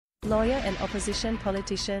Lawyer and opposition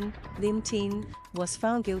politician, Lim Tean, was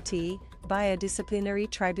found guilty by a disciplinary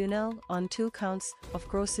tribunal on 2 counts of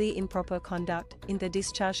grossly improper conduct in the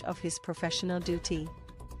discharge of his professional duty.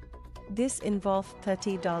 This involved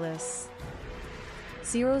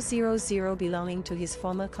 $30,000 belonging to his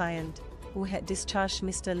former client, who had discharged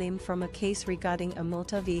Mr. Lim from a case regarding a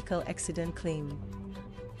motor vehicle accident claim.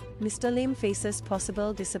 Mr. Lim faces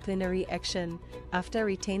possible disciplinary action after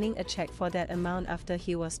retaining a check for that amount after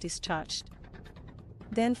he was discharged,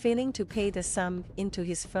 then failing to pay the sum into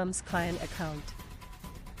his firm's client account.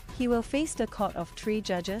 He will face the court of 3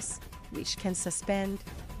 judges, which can suspend,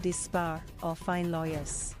 disbar, or fine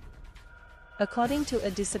lawyers. According to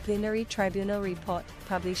a disciplinary tribunal report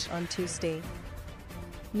published on Tuesday,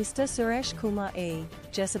 Mr. Suresh Kumar A.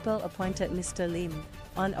 Jazeera appointed Mr. Lim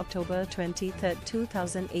on October 23,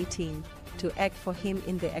 2018, to act for him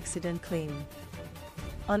in the accident claim.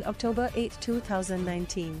 On October 8,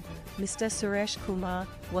 2019, Mr. Suresh Kumar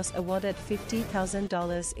was awarded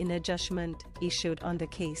 $50,000 in a judgment issued on the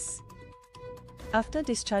case. After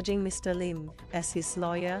discharging Mr. Lim as his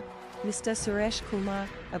lawyer, Mr. Suresh Kumar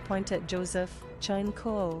appointed Joseph Chen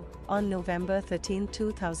Koh on November 13,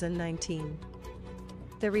 2019.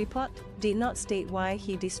 The report did not state why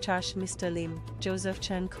he discharged Mr. Lim. Joseph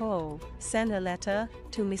Chen Koh sent a letter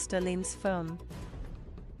to Mr. Lim's firm,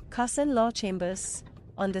 Carson Law Chambers,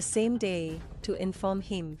 on the same day to inform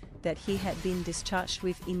him that he had been discharged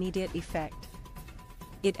with immediate effect.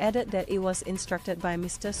 It added that it was instructed by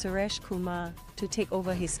Mr. Suresh Kumar to take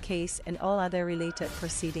over his case and all other related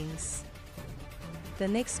proceedings. The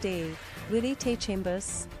next day, Willie Tay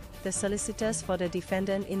Chambers, the solicitors for the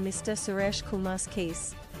defendant in Mr. Suresh Kumar's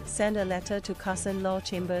case, sent a letter to Carson Law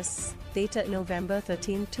Chambers, dated November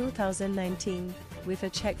 13, 2019, with a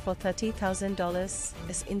check for $30,000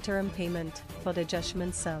 as interim payment for the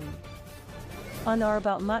judgment sum. On or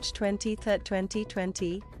about March 23,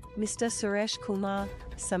 2020, Mr. Suresh Kumar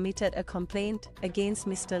submitted a complaint against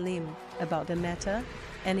Mr. Lim about the matter,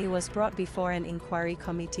 and it was brought before an inquiry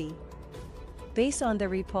committee. Based on the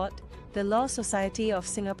report, the Law Society of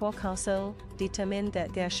Singapore Council determined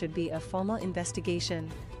that there should be a formal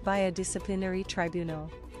investigation by a disciplinary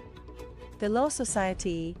tribunal. The Law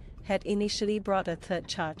Society had initially brought a 3rd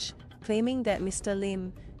charge, claiming that Mr.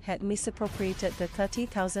 Lim had misappropriated the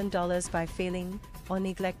 $30,000 by failing or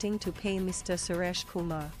neglecting to pay Mr. Suresh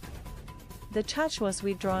Kumar. The charge was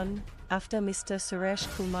withdrawn after Mr.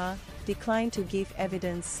 Suresh Kumar declined to give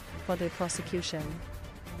evidence for the prosecution,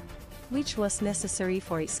 which was necessary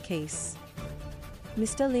for its case.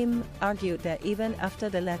 Mr. Lim argued that even after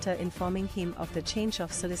the letter informing him of the change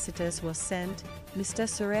of solicitors was sent, Mr.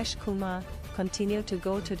 Suresh Kumar continued to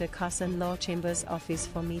go to the Carson Law Chambers office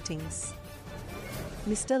for meetings.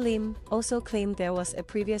 Mr. Lim also claimed there was a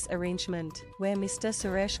previous arrangement where Mr.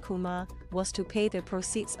 Suresh Kumar was to pay the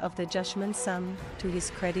proceeds of the judgment sum to his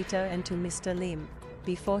creditor and to Mr. Lim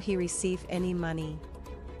before he received any money.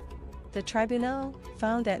 The tribunal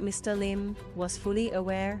found that Mr. Lim was fully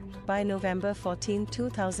aware by November 14,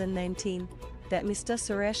 2019, that Mr.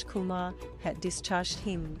 Suresh Kumar had discharged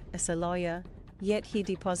him as a lawyer, yet he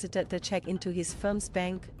deposited the check into his firm's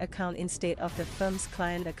bank account instead of the firm's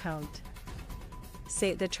client account.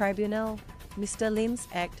 Said the tribunal, Mr. Lim's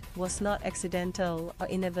act was not accidental or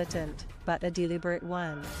inadvertent, but a deliberate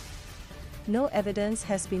one. No evidence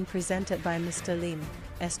has been presented by Mr. Lim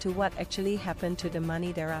as to what actually happened to the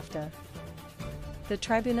money thereafter. The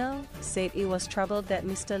tribunal said it was troubled that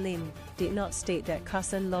Mr. Lim did not state that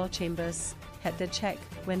Carson Law Chambers had the check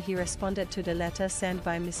when he responded to the letter sent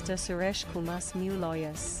by Mr. Suresh Kumar's new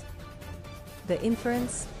lawyers. The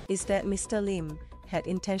inference is that Mr. Lim had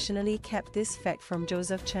intentionally kept this fact from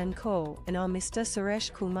Joseph Chen Koh and or Mr.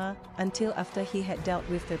 Suresh Kumar until after he had dealt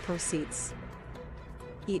with the proceeds.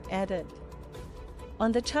 It added.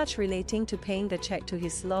 On the charge relating to paying the check to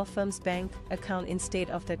his law firm's bank account instead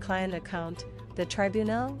of the client account, the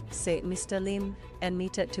tribunal said Mr. Lim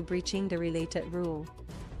admitted to breaching the related rule.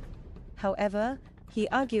 However, he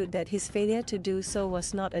argued that his failure to do so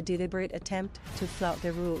was not a deliberate attempt to flout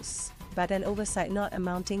the rules, but an oversight not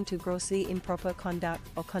amounting to grossly improper conduct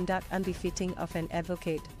or conduct unbefitting of an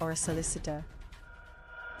advocate or a solicitor.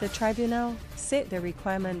 The tribunal said the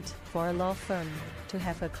requirement for a law firm to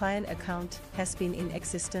have a client account has been in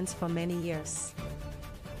existence for many years.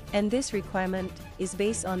 And this requirement is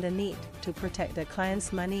based on the need to protect the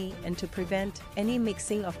client's money and to prevent any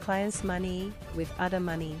mixing of client's money with other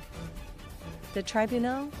money. The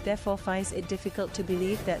tribunal therefore finds it difficult to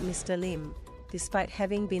believe that Mr. Lim, despite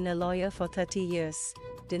having been a lawyer for 30 years,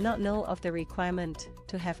 did not know of the requirement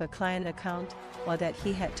to have a client account or that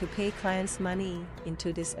he had to pay clients' money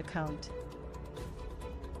into this account.